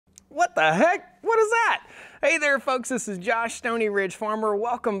What the heck? What is that? Hey there folks, this is Josh, Stoney Ridge Farmer.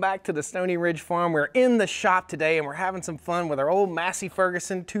 Welcome back to the Stoney Ridge Farm. We're in the shop today and we're having some fun with our old Massey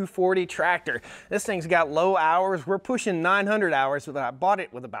Ferguson 240 tractor. This thing's got low hours. We're pushing 900 hours, but I bought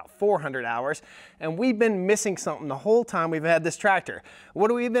it with about 400 hours. And we've been missing something the whole time we've had this tractor. What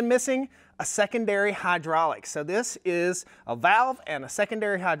have we been missing? A secondary hydraulic. So this is a valve and a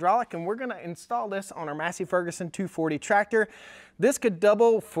secondary hydraulic, and we're gonna install this on our Massey Ferguson 240 tractor. This could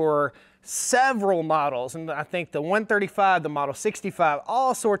double for several models, and I think the 135, the Model 65,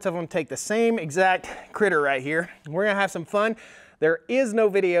 all sorts of them take the same exact critter right here. We're gonna have some fun. There is no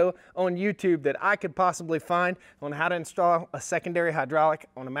video on YouTube that I could possibly find on how to install a secondary hydraulic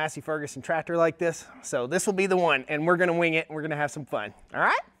on a Massey Ferguson tractor like this. So this will be the one, and we're gonna wing it, and we're gonna have some fun. All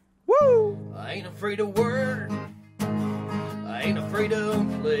right? Woo! I ain't afraid of work. I ain't afraid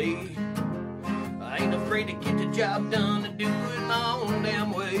of play. I ain't afraid to get the job done and do it my own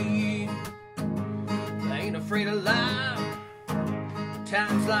damn way. I ain't afraid of life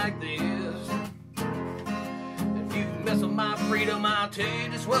times like this. If you mess with my freedom, I'll tell you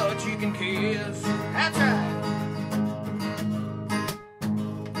just what you can kiss. That's right.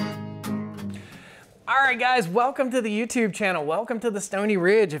 All right guys, welcome to the YouTube channel. Welcome to the Stoney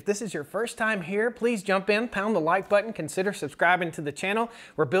Ridge. If this is your first time here, please jump in, pound the like button, consider subscribing to the channel.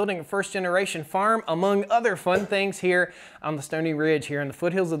 We're building a first generation farm, among other fun things here on the Stoney Ridge, here in the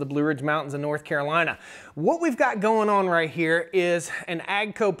foothills of the Blue Ridge Mountains in North Carolina. What we've got going on right here is an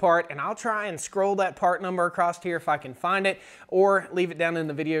AGCO part, and I'll try and scroll that part number across here if I can find it, or leave it down in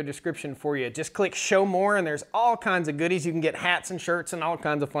the video description for you. Just click show more, and there's all kinds of goodies. You can get hats and shirts and all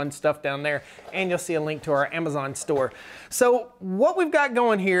kinds of fun stuff down there, and you'll see a link to our Amazon store. So what we've got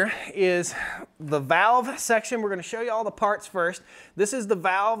going here is the valve section. We're going to show you all the parts first. This is the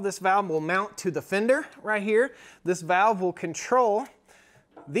valve. This valve will mount to the fender right here. This valve will control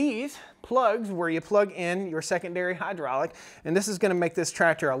these plugs where you plug in your secondary hydraulic, and this is going to make this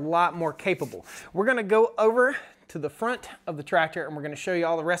tractor a lot more capable. We're going to go over to the front of the tractor and we're going to show you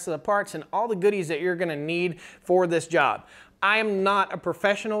all the rest of the parts and all the goodies that you're going to need for this job. I am not a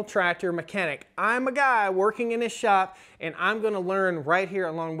professional tractor mechanic. I'm a guy working in his shop, and I'm gonna learn right here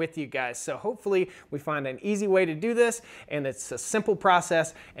along with you guys. So hopefully we find an easy way to do this, and it's a simple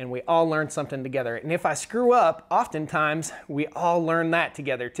process, and we all learn something together. And if I screw up, oftentimes we all learn that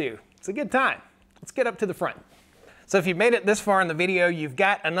together too. It's a good time. Let's get up to the front. So if you've made it this far in the video, you've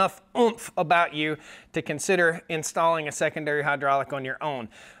got enough oomph about you to consider installing a secondary hydraulic on your own.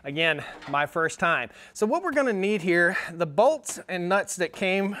 Again, my first time. So what we're gonna need here, the bolts and nuts that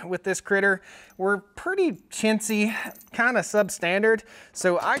came with this critter were pretty chintzy, kind of substandard.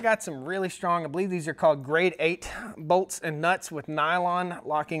 So I got some really strong, I believe these are called grade 8 bolts and nuts with nylon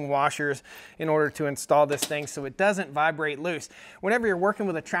locking washers in order to install this thing so it doesn't vibrate loose. Whenever you're working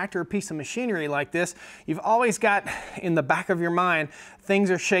with a tractor or piece of machinery like this, you've always got in the back of your mind,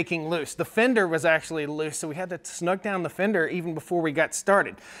 things are shaking loose. The fender was actually loose, so we had to snug down the fender even before we got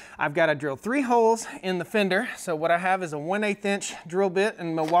started. I've got to drill 3 holes in the fender. So what I have is a 1/8 inch drill bit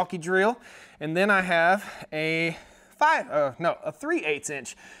and Milwaukee drill, and then I have a 3/8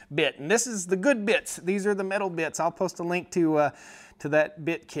 inch bit, and this is the good bits. These are the metal bits. I'll post a link to that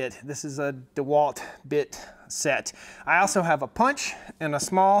bit kit. This is a DeWalt bit set. I also have a punch and a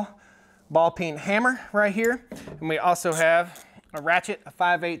small ball peen hammer right here, and we also have a ratchet, a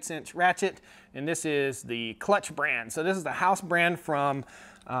 5/8 inch ratchet, and this is the Clutch brand. So this is the house brand from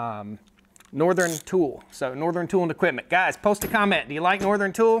Northern Tool. So Northern Tool and Equipment. Guys, post a comment. Do you like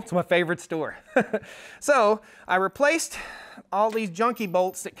Northern Tool? It's my favorite store. So I replaced all these junky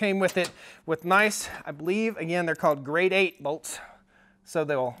bolts that came with it with nice, I believe, again, they're called grade 8 bolts. So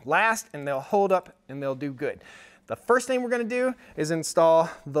they'll last and they'll hold up and they'll do good. The first thing we're going to do is install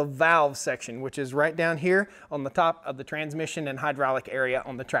the valve section, which is right down here on the top of the transmission and hydraulic area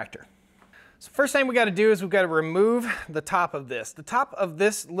on the tractor. So first thing we got to do is we've got to remove the top of this. The top of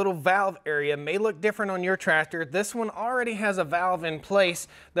this little valve area may look different on your tractor. This one already has a valve in place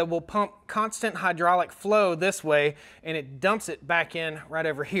that will pump constant hydraulic flow this way, and it dumps it back in right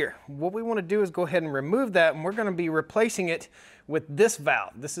over here. What we want to do is go ahead and remove that, and we're going to be replacing it with this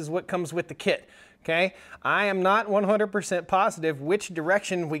valve. This is what comes with the kit. Okay, I am not 100% positive which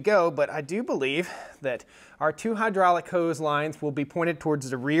direction we go, but I do believe that our 2 hydraulic hose lines will be pointed towards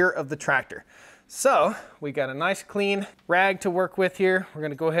the rear of the tractor. So we got a nice clean rag to work with here. We're going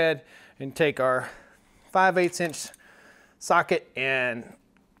to go ahead and take our 5/8 inch socket and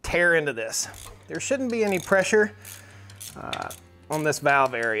tear into this. There shouldn't be any pressure on this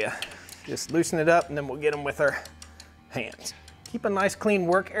valve area. Just loosen it up and then we'll get them with our hands. Keep a nice clean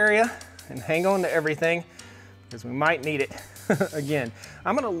work area and hang on to everything because we might need it. again.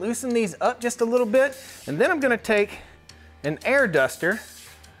 I'm gonna loosen these up just a little bit, and then I'm gonna take an air duster,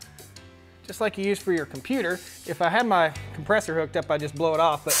 just like you use for your computer. If I had my compressor hooked up, I'd just blow it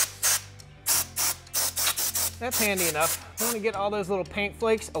off, but that's handy enough. I'm gonna get all those little paint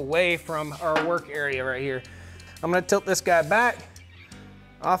flakes away from our work area right here. I'm gonna tilt this guy back.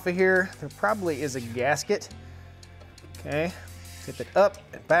 Off of here, there probably is a gasket. Okay, tip it up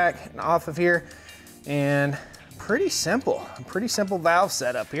and back and off of here. And pretty simple, a pretty simple valve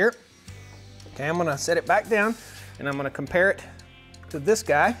setup here. Okay, I'm gonna set it back down and I'm gonna compare it to this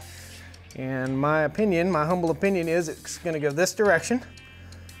guy. And my opinion, my humble opinion is it's gonna go this direction.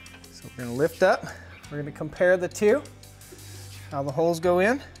 So we're gonna lift up. We're gonna compare the two, how the holes go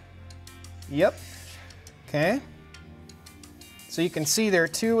in. Yep, okay. So you can see there are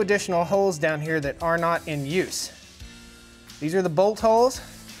two additional holes down here that are not in use. These are the bolt holes,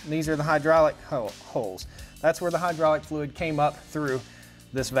 and these are the hydraulic holes. That's where the hydraulic fluid came up through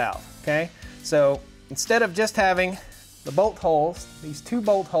this valve, okay? So instead of just having the bolt holes, these two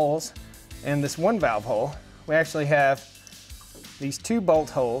bolt holes, and this one valve hole, we actually have these two bolt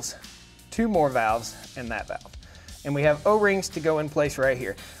holes, two more valves, and that valve. And we have O-rings to go in place right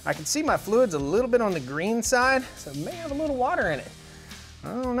here. I can see my fluid's a little bit on the green side, so it may have a little water in it. I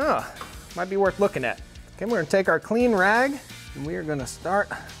don't know, might be worth looking at. Okay, we're gonna take our clean rag and we are gonna start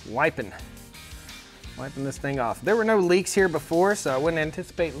wiping this thing off. There were no leaks here before, so I wouldn't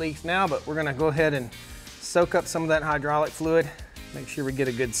anticipate leaks now, but we're gonna go ahead and soak up some of that hydraulic fluid, make sure we get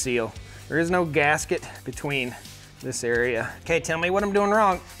a good seal. There is no gasket between this area. Okay, tell me what I'm doing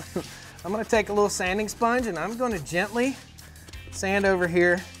wrong. I'm gonna take a little sanding sponge and I'm gonna gently sand over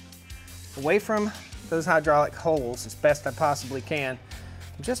here away from those hydraulic holes as best I possibly can.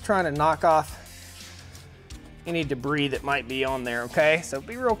 I'm just trying to knock off any debris that might be on there, okay? So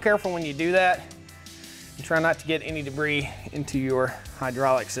be real careful when you do that and try not to get any debris into your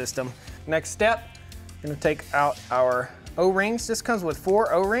hydraulic system. Next step, we're gonna take out our O-rings. This comes with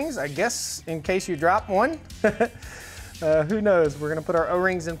 4 O-rings, I guess, in case you drop one. Who knows? We're gonna put our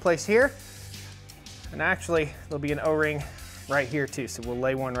O-rings in place here. And actually, there'll be an O-ring right here too, so we'll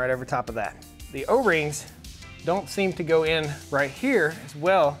lay one right over top of that. The O-rings don't seem to go in right here as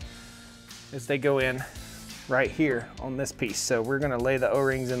well as they go in right here on this piece. So we're gonna lay the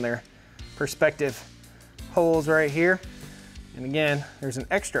O-rings in their perspective holes right here. And again, there's an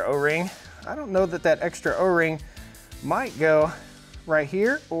extra O-ring. I don't know that that extra O-ring might go right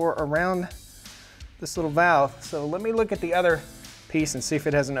here or around this little valve. So let me look at the other piece and see if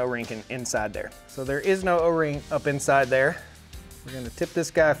it has an O-ring inside there. So there is no O-ring up inside there. We're gonna tip this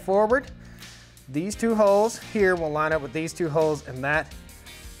guy forward. These two holes here will line up with these two holes, and that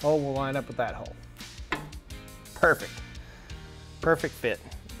hole will line up with that hole. Perfect, perfect fit.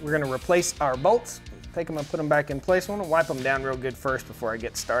 We're gonna replace our bolts, take them and put them back in place. I wanna wipe them down real good first before I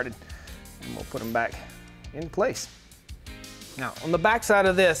get started, and we'll put them back in place. Now, on the back side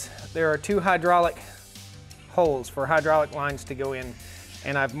of this, there are 2 hydraulic holes for hydraulic lines to go in,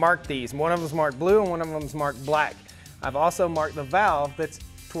 and I've marked these. One of them's marked blue and one of them's marked black. I've also marked the valve that's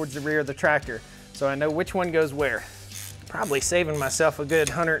towards the rear of the tractor, so I know which one goes where. Probably saving myself a good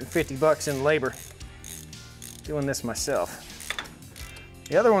 150 bucks in labor doing this myself.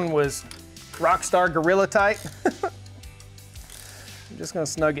 The other one was Rockstar Gorilla Tight. I'm just gonna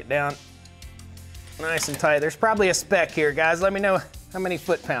snug it down nice and tight. There's probably a spec here, guys. Let me know how many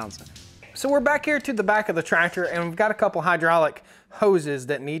foot-pounds. So we're back here to the back of the tractor, and we've got a couple hydraulic hoses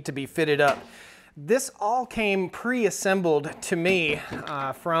that need to be fitted up. This all came pre-assembled to me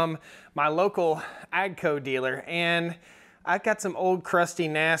from my local Agco dealer, and I've got some old crusty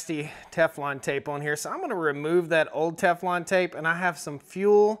nasty Teflon tape on here, so I'm gonna remove that old Teflon tape, and I have some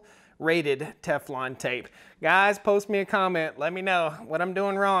fuel rated Teflon tape. Guys, post me a comment, let me know what I'm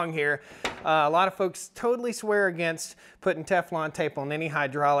doing wrong here. A lot of folks totally swear against putting Teflon tape on any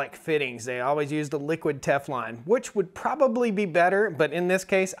hydraulic fittings. They always use the liquid Teflon, which would probably be better, but in this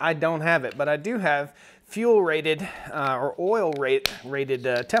case, I don't have it. But I do have fuel rated or oil rated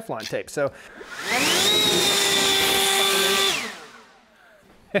Teflon tape. So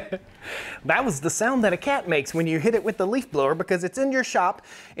that was the sound that a cat makes when you hit it with the leaf blower, because it's in your shop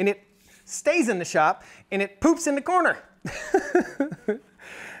and it stays in the shop and it poops in the corner.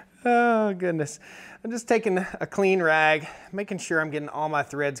 Oh goodness. I'm just taking a clean rag, making sure I'm getting all my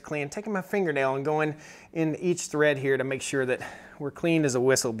threads clean, taking my fingernail and going in each thread here to make sure that we're clean as a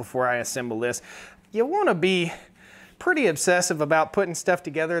whistle before I assemble this. You want to be pretty obsessive about putting stuff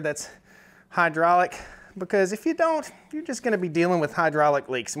together that's hydraulic, because if you don't, you're just going to be dealing with hydraulic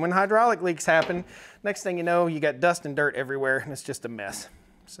leaks. And when hydraulic leaks happen, next thing you know, you got dust and dirt everywhere and it's just a mess.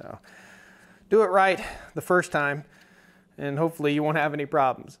 So do it right the first time. and hopefully you won't have any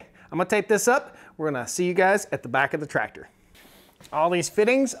problems. I'm gonna tape this up. We're gonna see you guys at the back of the tractor. All these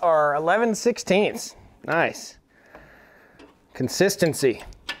fittings are 11/16. Nice. Consistency.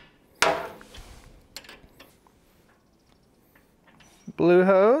 Blue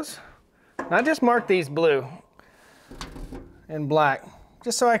hose. I just marked these blue and black,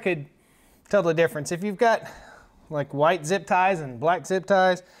 just so I could tell the difference. If you've got like white zip ties and black zip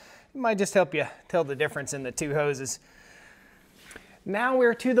ties, it might just help you tell the difference in the two hoses. Now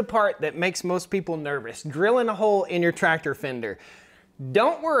we're to the part that makes most people nervous, drilling a hole in your tractor fender.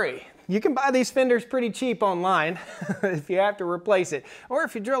 Don't worry, you can buy these fenders pretty cheap online if you have to replace it. Or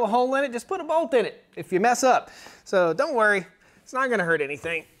if you drill a hole in it, just put a bolt in it if you mess up. So don't worry, it's not gonna hurt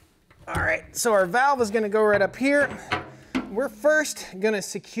anything. All right, so our valve is gonna go right up here. We're first gonna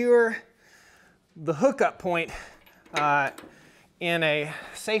secure the hookup point in a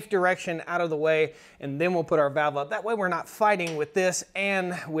safe direction out of the way, and then we'll put our valve up. That way we're not fighting with this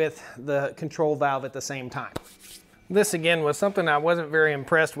and with the control valve at the same time. This again was something I wasn't very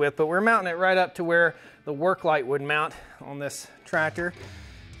impressed with, but we're mounting it right up to where the work light would mount on this tractor.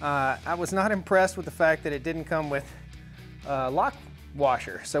 I was not impressed with the fact that it didn't come with a lock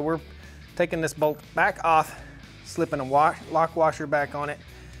washer. So we're taking this bolt back off, slipping a lock washer back on it,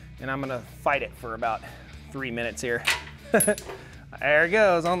 and I'm gonna fight it for about 3 minutes here. There it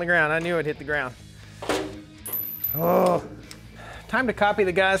goes on the ground. I knew it hit the ground. Oh, time to copy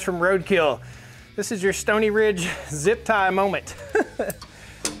the guys from Roadkill. This is your Stoney Ridge zip tie moment.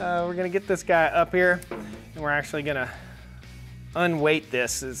 We're gonna get this guy up here, and we're actually gonna unweight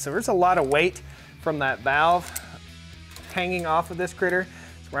this. So there's a lot of weight from that valve hanging off of this critter.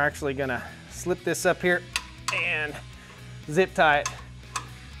 So we're actually gonna slip this up here and zip tie it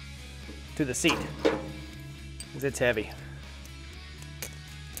to the seat, because it's heavy.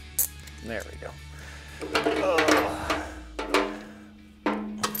 There we go. Oh.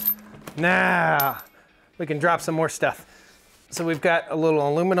 Now we can drop some more stuff. So we've got a little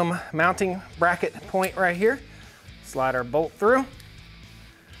aluminum mounting bracket point right here. Slide our bolt through.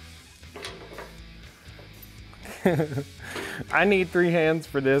 I need 3 hands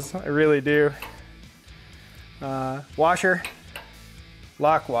for this, I really do. Washer,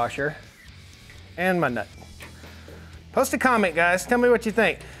 lock washer, and my nut. Post a comment, guys, tell me what you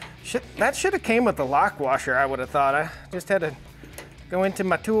think. That should have came with the lock washer, I would have thought. I just had to go into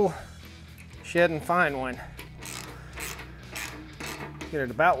my tool shed and find one. Get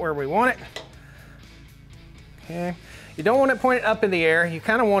it about where we want it. Okay. You don't want it pointed up in the air. You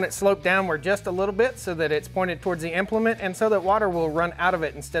kind of want it sloped downward just a little bit so that it's pointed towards the implement and so that water will run out of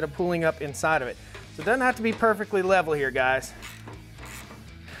it instead of pooling up inside of it. So it doesn't have to be perfectly level here, guys.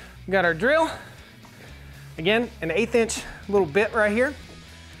 We got our drill. Again, an 1/8 inch little bit right here.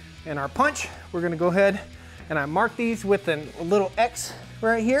 And our punch, we're gonna go ahead and I mark these with a little X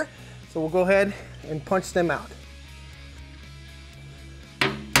right here. So we'll go ahead and punch them out.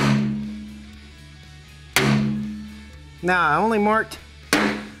 Now I only marked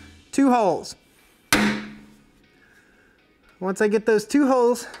 2 holes. Once I get those 2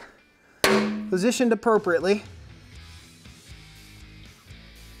 holes positioned appropriately.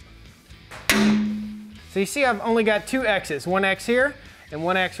 So you see I've only got 2 X's, 1 X here and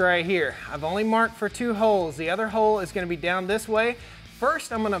 1 X right here. I've only marked for 2 holes. The other hole is gonna be down this way.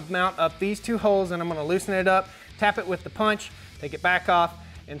 First, I'm gonna mount up these 2 holes and I'm gonna loosen it up, tap it with the punch, take it back off,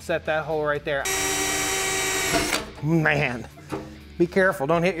 and set that hole right there. Man, be careful,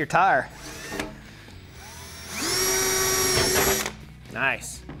 don't hit your tire.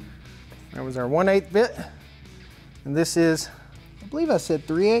 Nice. That was our 1/8 bit. And this is, I believe I said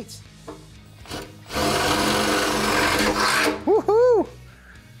 3/8. Woohoo!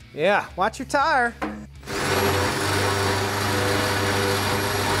 Yeah, watch your tire.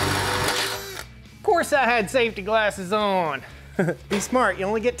 Of course I had safety glasses on. Be smart, you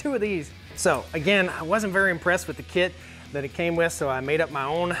only get 2 of these. So again, I wasn't very impressed with the kit that it came with, so I made up my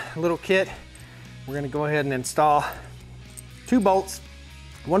own little kit. We're gonna go ahead and install 2 bolts.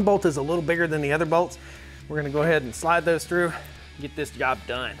 1 bolt is a little bigger than the other bolts. We're gonna go ahead and slide those through, get this job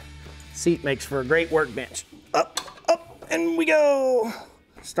done. Seat makes for a great workbench. Up, and we go.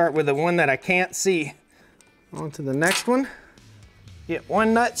 Start with the one that I can't see. On to the next one. Get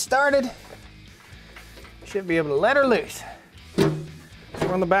 1 nut started. Should be able to let her loose.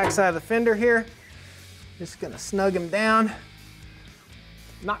 We're on the back side of the fender here. Just gonna snug him down.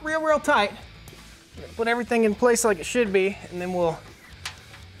 Not real tight. We're gonna put everything in place like it should be, and then we'll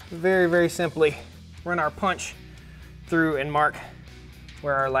very simply run our punch through and mark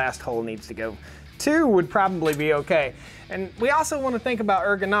where our last hole needs to go. 2 would probably be okay. And we also want to think about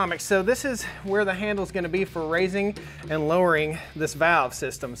ergonomics. So this is where the handle is going to be for raising and lowering this valve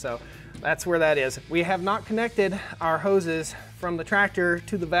system. So that's where that is. We have not connected our hoses from the tractor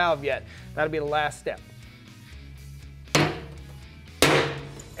to the valve yet. That'll be the last step.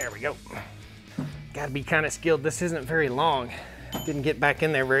 There we go. Got to be kind of skilled. This isn't very long. Didn't get back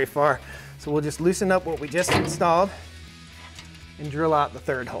in there very far. So we'll just loosen up what we just installed and drill out the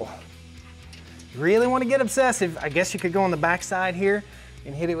 3rd hole. You really want to get obsessive, I guess you could go on the back side here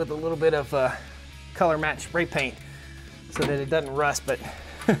and hit it with a little bit of color match spray paint so that it doesn't rust, but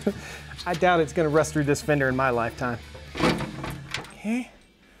I doubt it's going to rust through this fender in my lifetime. Okay.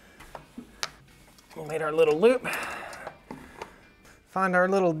 We made our little loop. Find our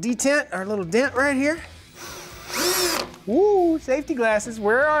little detent, our little dent right here. Woo, safety glasses,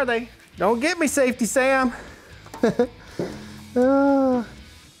 where are they? Don't get me, Safety Sam.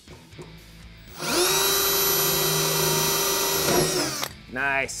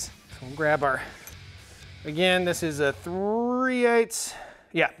 Nice. So we'll grab our, again, this is a 3/8.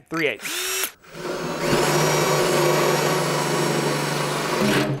 Yeah, 3/8.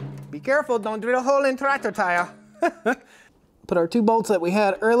 Be careful, don't drill a hole in tractor tire. Put our 2 bolts that we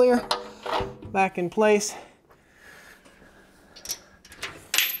had earlier back in place.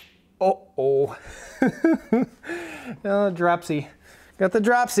 Oh, oh, dropsy. Got the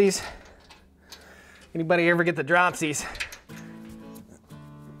dropsies. Anybody ever get the dropsies?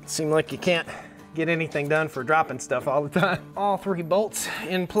 Seem like you can't get anything done for dropping stuff all the time. All 3 bolts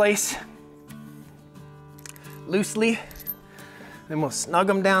in place loosely. Then we'll snug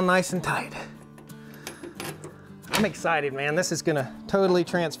them down nice and tight. I'm excited, man. This is gonna totally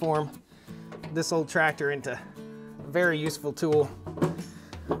transform this old tractor into a very useful tool.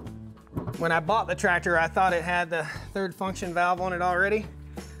 When I bought the tractor, I thought it had the 3rd function valve on it already,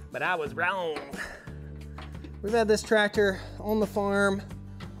 but I was wrong. We've had this tractor on the farm,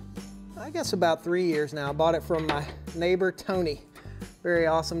 I guess about 3 years now. I bought it from my neighbor, Tony. Very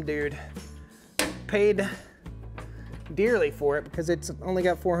awesome dude. Paid dearly for it because it's only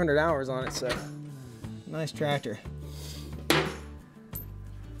got 400 hours on it, so nice tractor.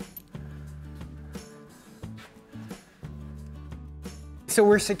 So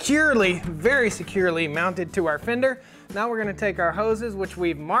we're securely, very securely mounted to our fender. Now we're gonna take our hoses, which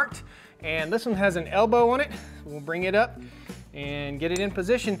we've marked, and this one has an elbow on it. We'll bring it up and get it in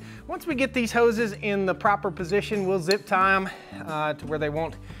position. Once we get these hoses in the proper position, we'll zip tie them to where they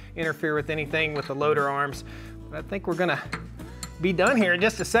won't interfere with anything with the loader arms. But I think we're gonna be done here in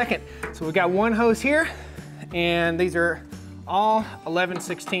just a second. So we've got 1 hose here, and these are all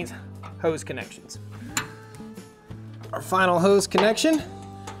 11/16 hose connections. Our final hose connection.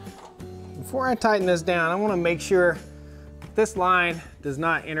 Before I tighten this down, I want to make sure this line does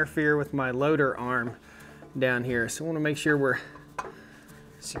not interfere with my loader arm down here. So I want to make sure we're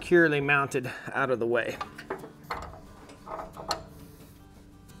securely mounted out of the way.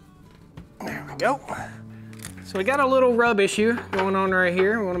 There we go. So we got a little rub issue going on right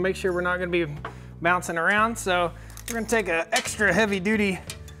here. We want to make sure we're not going to be bouncing around. So we're going to take an extra heavy duty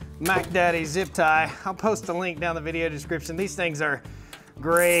Mac Daddy zip tie. I'll post a link down the video description. These things are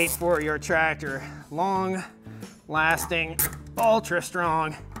great for your tractor. Long lasting, ultra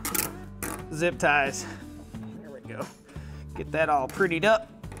strong zip ties. There we go. Get that all prettied up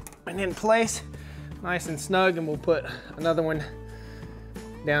and in place, nice and snug, and we'll put another one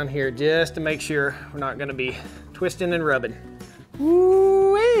down here just to make sure we're not gonna be twisting and rubbing.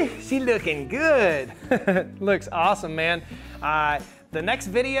 Woo-wee, she looking good. Looks awesome, man. The next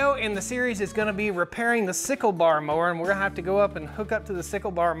video in the series is gonna be repairing the sickle bar mower, and we're gonna have to go up and hook up to the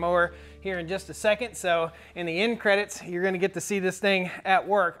sickle bar mower here in just a second. So in the end credits, you're gonna get to see this thing at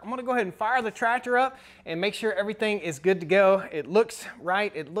work. I'm gonna go ahead and fire the tractor up and make sure everything is good to go. It looks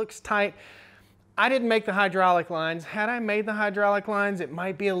right, it looks tight. I didn't make the hydraulic lines. Had I made the hydraulic lines, it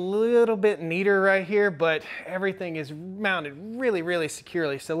might be a little bit neater right here, but everything is mounted really, really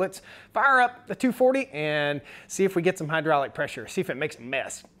securely. So let's fire up the 240 and see if we get some hydraulic pressure, see if it makes a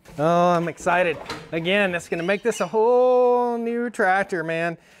mess. Oh, I'm excited. Again, that's gonna make this a whole new tractor,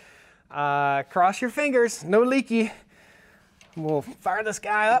 man. Cross your fingers, no leaky. We'll fire this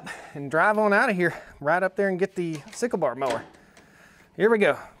guy up and drive on out of here, right up there and get the sickle bar mower. Here we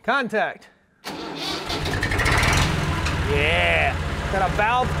go, contact. Yeah, got a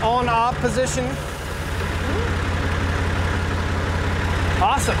valve on-off position.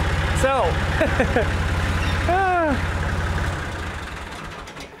 Awesome. So,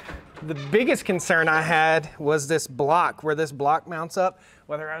 the biggest concern I had was this block, where this block mounts up.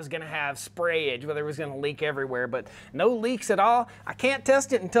 whether I was gonna have sprayage, whether it was gonna leak everywhere, but no leaks at all. I can't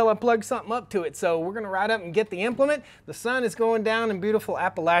test it until I plug something up to it, so we're gonna ride up and get the implement. The sun is going down in beautiful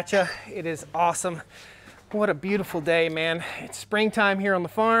Appalachia. It is awesome. What a beautiful day, man. It's springtime here on the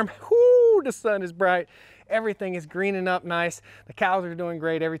farm. Whoo, the sun is bright. Everything is greening up nice. The cows are doing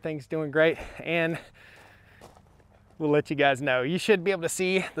great. Everything's doing great. And we'll let you guys know. You should be able to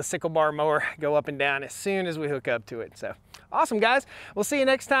see the sickle bar mower go up and down as soon as we hook up to it. So awesome, guys. We'll see you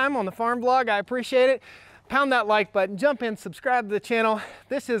next time on the farm vlog. I appreciate it. Pound that like button, jump in, subscribe to the channel.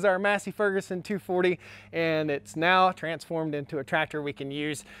 This is our Massey Ferguson 240, and it's now transformed into a tractor we can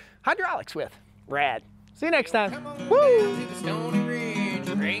use hydraulics with. Rad. See you next time. Come on Woo! down to the Stoney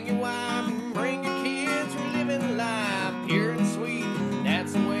Ridge, bring your wife and bring your